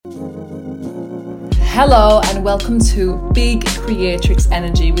Hello and welcome to Big Creatrix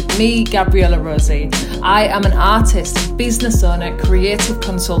Energy with me, Gabriella Rosie. I am an artist, business owner, creative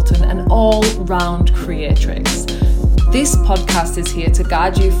consultant and all-round creatrix. This podcast is here to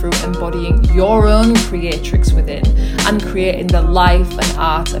guide you through embodying your own creatrix within and creating the life and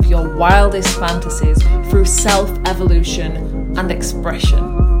art of your wildest fantasies through self-evolution and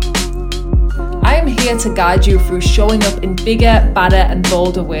expression. I am here to guide you through showing up in bigger, badder and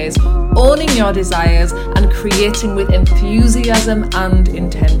bolder ways, owning your desires and creating with enthusiasm and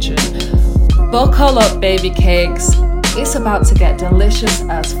intention. Buckle up, baby cakes. It's about to get delicious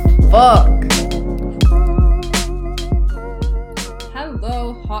as fuck.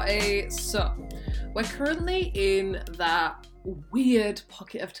 Hello, hottie. So, we're currently in that weird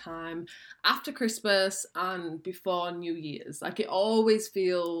pocket of time after Christmas and before New Year's. Like, it always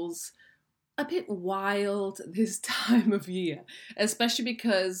feels a bit wild this time of year, especially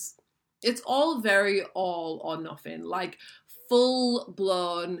because it's all very all or nothing, like full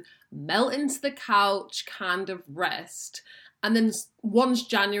blown melt into the couch kind of rest. And then once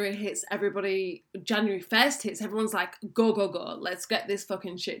January 1st hits, everyone's like, go, go, go. Let's get this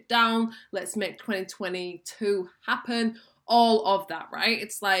fucking shit down. Let's make 2022 happen. All of that, right?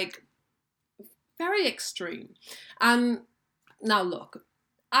 It's like very extreme. And now look,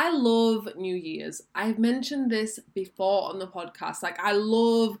 I love New Year's. I've mentioned this before on the podcast. Like, I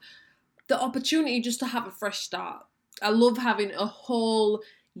love the opportunity just to have a fresh start. I love having a whole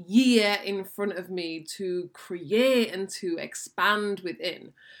year in front of me to create and to expand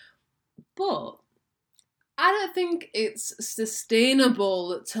within. But I don't think it's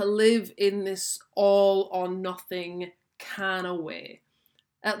sustainable to live in this all or nothing kind of way.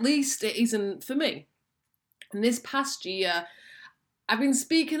 At least it isn't for me. And this past year, I've been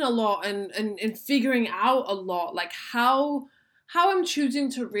speaking a lot and figuring out a lot, like how I'm choosing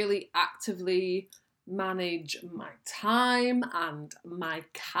to really actively manage my time and my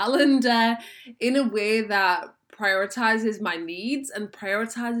calendar in a way that prioritizes my needs and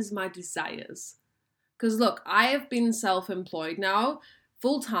prioritizes my desires. Because look, I have been self-employed now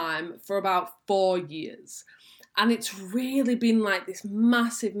full-time for about 4 years. And it's really been like this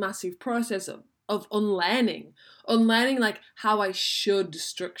massive, massive process of unlearning like how I should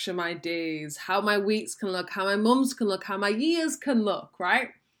structure my days, how my weeks can look, how my months can look, how my years can look, right?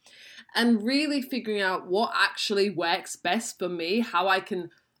 And really figuring out what actually works best for me, how I can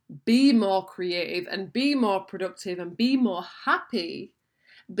be more creative and be more productive and be more happy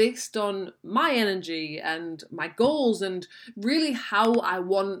based on my energy and my goals and really how I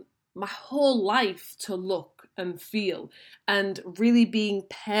want my whole life to look and feel, and really being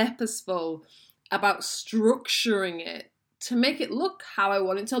purposeful about structuring it to make it look how I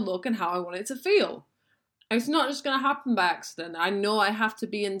want it to look and how I want it to feel. It's not just going to happen by accident. I know I have to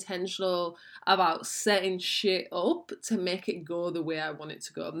be intentional about setting shit up to make it go the way I want it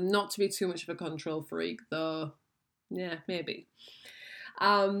to go. Not to be too much of a control freak, though. Yeah, maybe.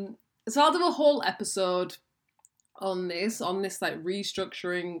 So I'll do a whole episode on this like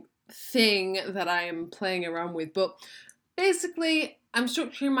restructuring thing that I am playing around with. But basically, I'm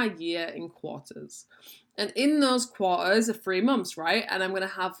structuring my year in quarters. And in those quarters are 3 months, right? And I'm going to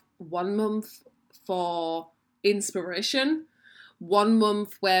have 1 month for inspiration, 1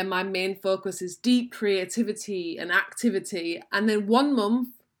 month where my main focus is deep creativity and activity, and then 1 month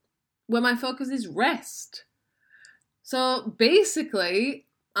where my focus is rest. So basically,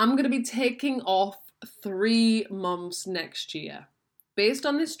 I'm going to be taking off 3 months next year. Based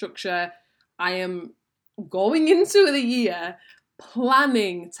on this structure, I am going into the year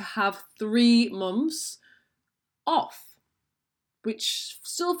planning to have 3 months off, which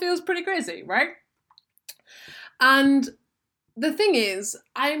still feels pretty crazy, right? And the thing is,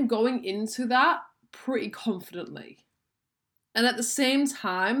 I am going into that pretty confidently. And at the same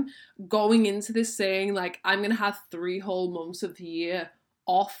time, going into this saying, like, I'm going to have 3 whole months of the year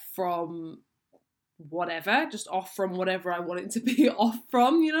off from whatever, just off from whatever I want it to be off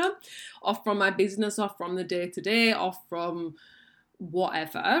from, you know? Off from my business, off from the day-to-day, off from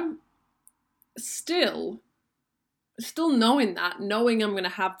whatever. Still knowing I'm going to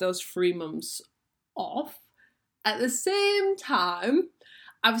have those 3 months off. At the same time,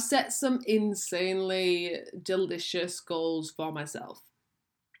 I've set some insanely delicious goals for myself.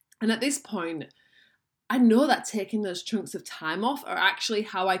 And at this point, I know that taking those chunks of time off are actually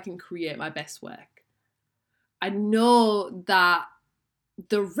how I can create my best work. I know that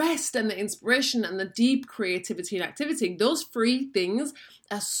the rest and the inspiration and the deep creativity and activity, those 3 things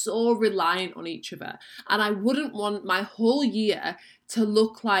are so reliant on each other. And I wouldn't want my whole year to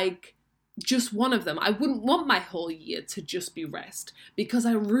look like just one of them. I wouldn't want my whole year to just be rest, because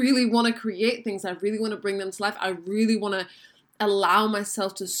I really want to create things. I really want to bring them to life. I really want to allow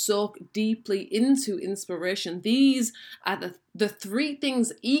myself to soak deeply into inspiration. These are the three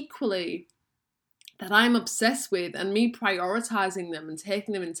things equally that I'm obsessed with, and me prioritizing them and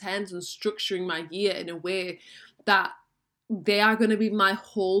taking them in turns and structuring my year in a way that they are going to be my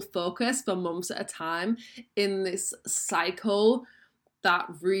whole focus for months at a time in this cycle that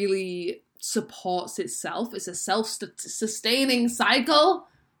really supports itself. It's a self-sustaining cycle.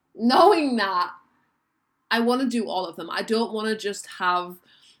 Knowing that, I want to do all of them. I don't want to just have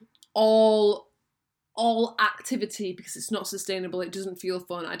all activity because it's not sustainable. It doesn't feel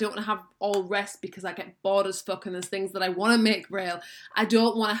fun. I don't want to have all rest because I get bored as fuck and there's things that I want to make real. I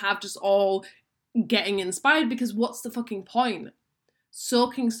don't want to have just all getting inspired, because what's the fucking point?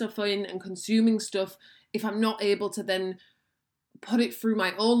 Soaking stuff in and consuming stuff if I'm not able to then put it through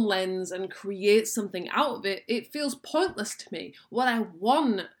my own lens and create something out of it, it feels pointless to me. What I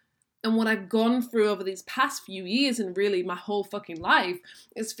want and what I've gone through over these past few years and really my whole fucking life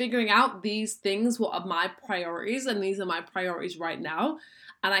is figuring out these things, what are my priorities, and these are my priorities right now.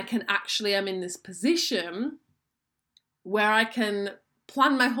 And I'm in this position where I can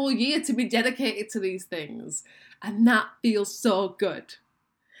plan my whole year to be dedicated to these things. And that feels so good.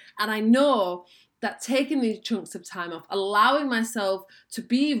 And I know that taking these chunks of time off, allowing myself to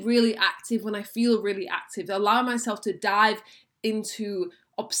be really active when I feel really active, allowing myself to dive into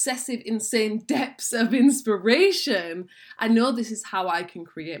obsessive, insane depths of inspiration, I know this is how I can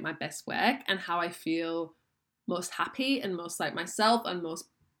create my best work and how I feel most happy and most like myself and most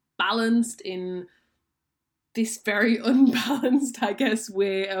balanced in this very unbalanced, I guess,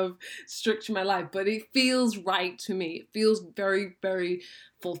 way of structuring my life. But it feels right to me. It feels very, very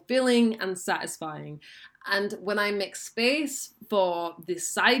fulfilling and satisfying. And when I make space for this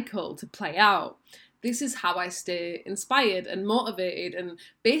cycle to play out, this is how I stay inspired and motivated. And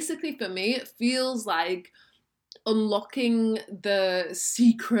basically for me, it feels like unlocking the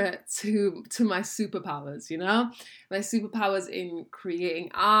secret to my superpowers, you know? My superpowers in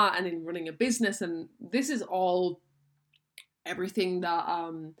creating art and in running a business. And this is all everything that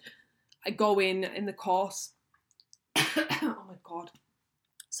I go in the course. Oh my God.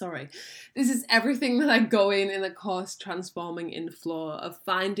 Sorry. This is everything that I go in the course Transforming in Flow, of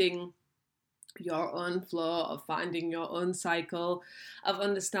finding your own flow, of finding your own cycle, of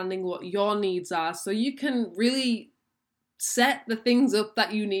understanding what your needs are so you can really set the things up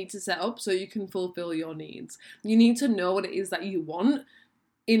that you need to set up so you can fulfill your needs. You need to know what it is that you want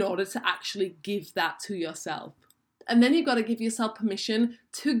in order to actually give that to yourself. And then you've got to give yourself permission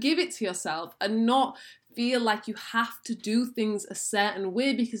to give it to yourself and not feel like you have to do things a certain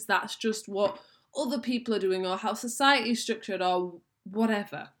way because that's just what other people are doing or how society is structured or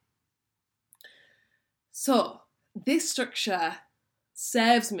whatever. So this structure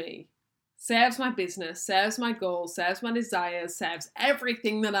serves me, serves my business, serves my goals, serves my desires, serves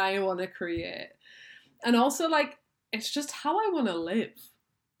everything that I want to create. And also, like, it's just how I want to live.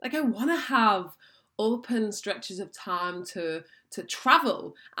 Like, I want to have open stretches of time to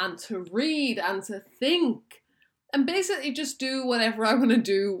travel and to read and to think and basically just do whatever I want to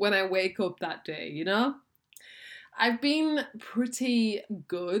do when I wake up that day, you know? I've been pretty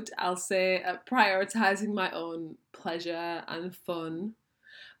good, I'll say, at prioritizing my own pleasure and fun.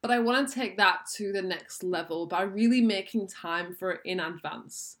 But I want to take that to the next level by really making time for it in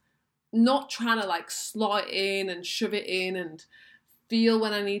advance. Not trying to like slot it in and shove it in and feel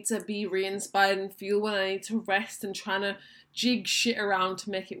when I need to be re-inspired and feel when I need to rest and trying to jig shit around to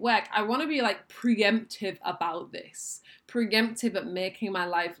make it work. I want to be like preemptive about this. Preemptive at making my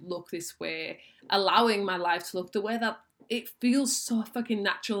life look this way, allowing my life to look the way that it feels so fucking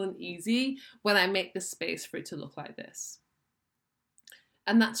natural and easy when I make the space for it to look like this.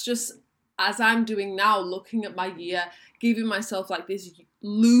 And that's just, as I'm doing now, looking at my year, giving myself like this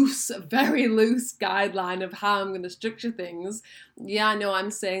loose, very loose guideline of how I'm going to structure things. Yeah, I know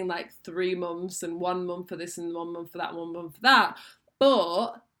I'm saying like 3 months and 1 month for this and 1 month for that, 1 month for that.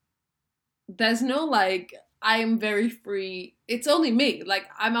 But there's no like, I am very free. It's only me. Like,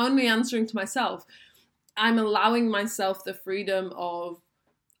 I'm only answering to myself. I'm allowing myself the freedom of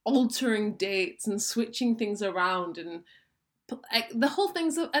altering dates and switching things around, and the whole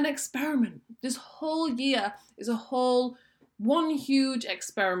thing's an experiment. This whole year is one huge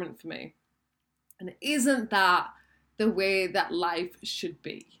experiment for me. And isn't that the way that life should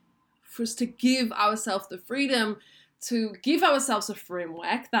be? For us to give ourselves the freedom to give ourselves a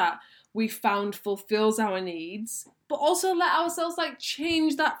framework that we found fulfills our needs, but also let ourselves like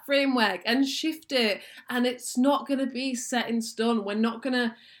change that framework and shift it. And it's not going to be set in stone. We're not going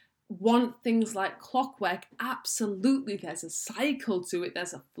to want things like clockwork. Absolutely, there's a cycle to it,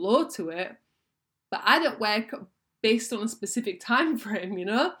 there's a flow to it, but I don't work based on a specific time frame, you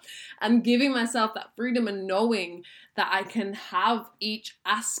know? And giving myself that freedom and knowing that I can have each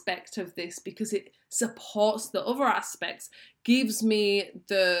aspect of this because it supports the other aspects, gives me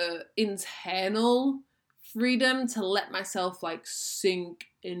the internal freedom to let myself like sink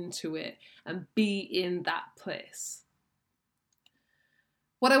into it and be in that place.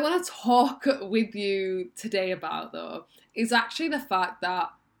 What I want to talk with you today about, though, is actually the fact that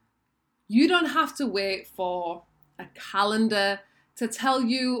you don't have to wait for a calendar to tell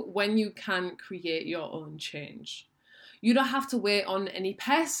you when you can create your own change. You don't have to wait on any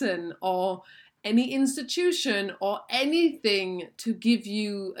person or any institution or anything to give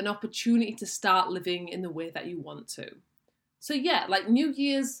you an opportunity to start living in the way that you want to. So yeah, like New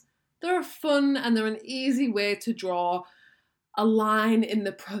Year's, they're fun and they're an easy way to draw a line in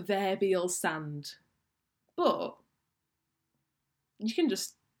the proverbial sand. But you can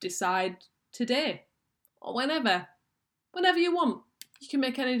just decide today or whenever you want. You can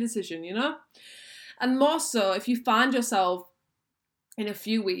make any decision, you know? And more so, if you find yourself in a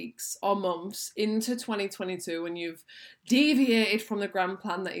few weeks or months into 2022 and you've deviated from the grand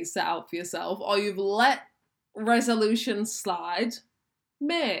plan that you set out for yourself, or you've let resolutions slide,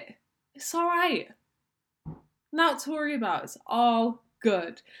 mate, it's all right. Not to worry about. It's all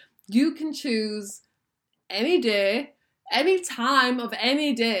good. You can choose any day, any time of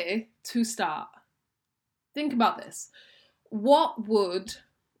any day to start. Think about this. What would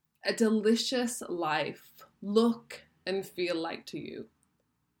a delicious life look and feel like to you?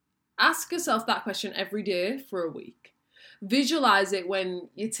 Ask yourself that question every day for a week. Visualize it when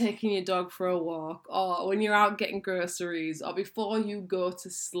you're taking your dog for a walk, or when you're out getting groceries, or before you go to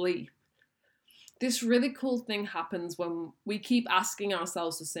sleep. This really cool thing happens when we keep asking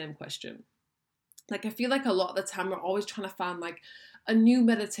ourselves the same question. Like, I feel like a lot of the time we're always trying to find like a new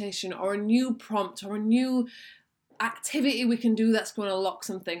meditation or a new prompt or a new activity we can do that's going to unlock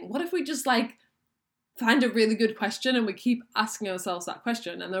something. What if we just like find a really good question and we keep asking ourselves that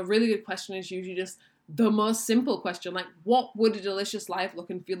question? And the really good question is usually just the most simple question, like, what would a delicious life look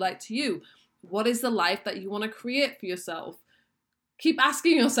and feel like to you? What is the life that you want to create for yourself? Keep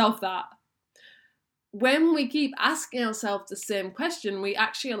asking yourself that. When we keep asking ourselves the same question, we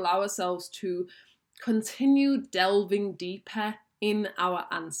actually allow ourselves to continue delving deeper in our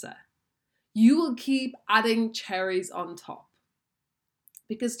answer. You will keep adding cherries on top.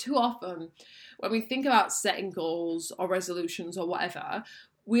 Because too often, when we think about setting goals or resolutions or whatever,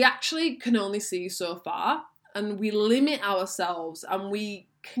 we actually can only see so far, and we limit ourselves and we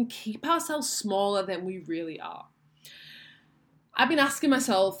can keep ourselves smaller than we really are. I've been asking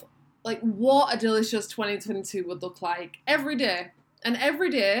myself, like, what a delicious 2022 would look like every day. And every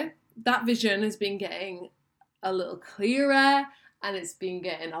day, that vision has been getting a little clearer and it's been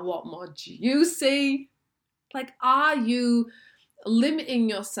getting a lot more juicy. Like, are you limiting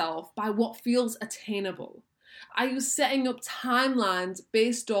yourself by what feels attainable? Are you setting up timelines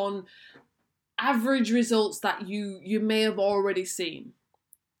based on average results that you may have already seen?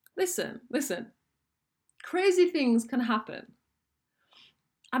 Listen. Crazy things can happen.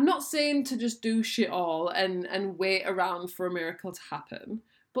 I'm not saying to just do shit all and wait around for a miracle to happen.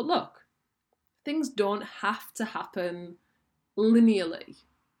 But look, things don't have to happen linearly.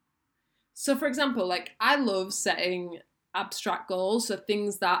 So for example, like, I love setting abstract goals, so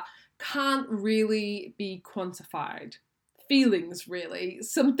things that can't really be quantified. Feelings, really.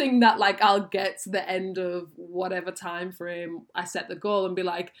 Something that like I'll get to the end of whatever time frame I set the goal and be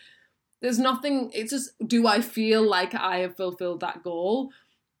like, there's nothing, it's just, do I feel like I have fulfilled that goal?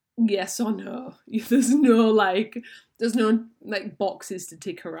 Yes or no. There's no boxes to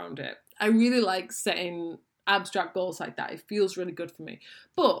tick around it. I really like setting abstract goals like that. It feels really good for me.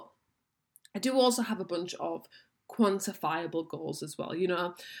 But I do also have a bunch of quantifiable goals as well. You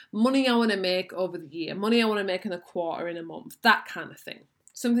know, money I want to make over the year, money I want to make in a quarter, in a month, that kind of thing.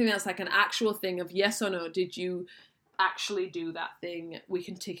 Something that's like an actual thing of yes or no, did you actually do that thing? We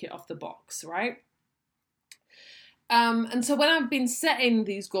can tick it off the box, right? And so when I've been setting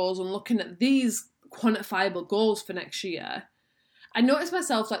these goals and looking at these quantifiable goals for next year, I noticed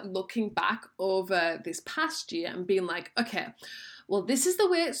myself like looking back over this past year and being like, okay, well, this is the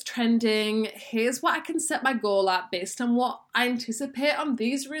way it's trending. Here's what I can set my goal at based on what I anticipate on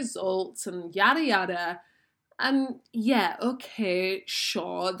these results and yada yada. And yeah, okay,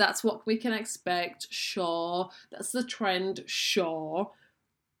 sure, that's what we can expect. Sure, that's the trend. Sure.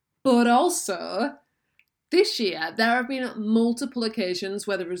 But also, this year, there have been multiple occasions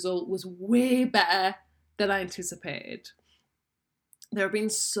where the result was way better than I anticipated. There have been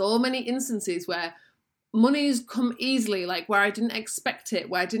so many instances where money's come easily, like where I didn't expect it,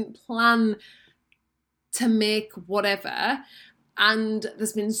 where I didn't plan to make whatever. And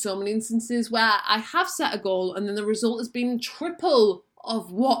there's been so many instances where I have set a goal and then the result has been triple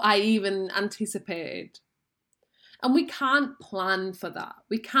of what I even anticipated. And we can't plan for that.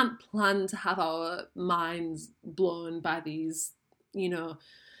 We can't plan to have our minds blown by these,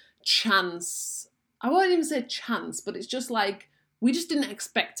 chance. I won't even say chance, but it's just like, we just didn't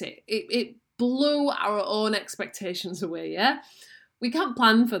expect it. It blew our own expectations away, yeah? We can't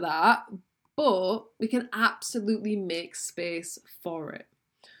plan for that, but we can absolutely make space for it.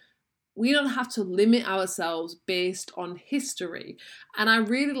 We don't have to limit ourselves based on history. And I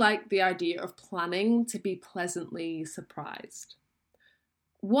really like the idea of planning to be pleasantly surprised.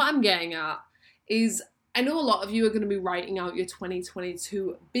 What I'm getting at is, I know a lot of you are going to be writing out your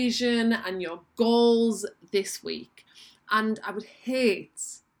 2022 vision and your goals this week. And I'd hate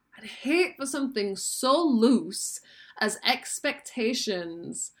for something so loose as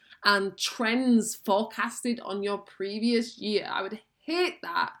expectations and trends forecasted on your previous year. I would hate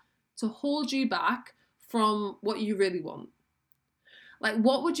that to hold you back from what you really want. Like,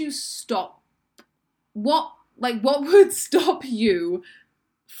 what would you stop? What would stop you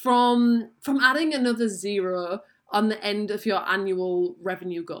from adding another zero on the end of your annual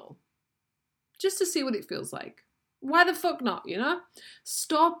revenue goal? Just to see what it feels like. Why the fuck not,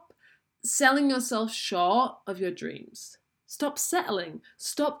 Stop selling yourself short of your dreams. Stop settling.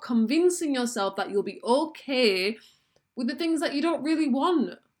 Stop convincing yourself that you'll be okay with the things that you don't really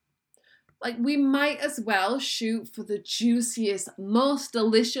want. Like, we might as well shoot for the juiciest, most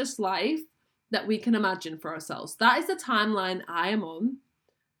delicious life that we can imagine for ourselves. That is the timeline I am on.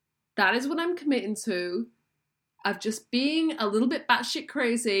 That is what I'm committing to. Of just being a little bit batshit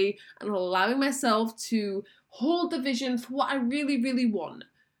crazy and allowing myself to hold the vision for what I really, really want.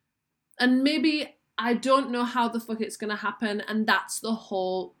 And maybe I don't know how the fuck it's going to happen, and that's the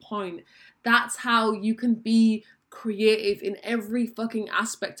whole point. That's how you can be creative in every fucking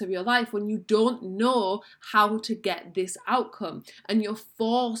aspect of your life when you don't know how to get this outcome and you're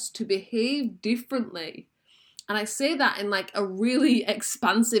forced to behave differently. And I say that in like a really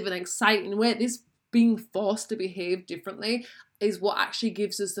expansive and exciting way. This being forced to behave differently is what actually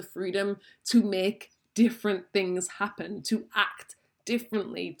gives us the freedom to make different things happen, to act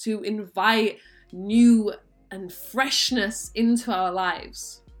differently, to invite new and freshness into our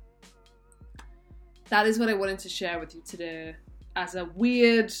lives. That is what I wanted to share with you today as a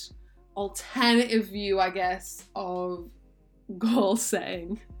weird alternative view, I guess, of goal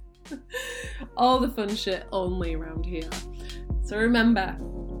setting. All the fun shit only around here. So remember,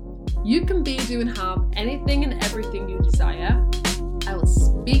 you can be, do, and have anything and everything you desire. I will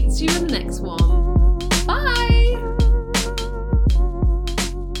speak to you in the next one.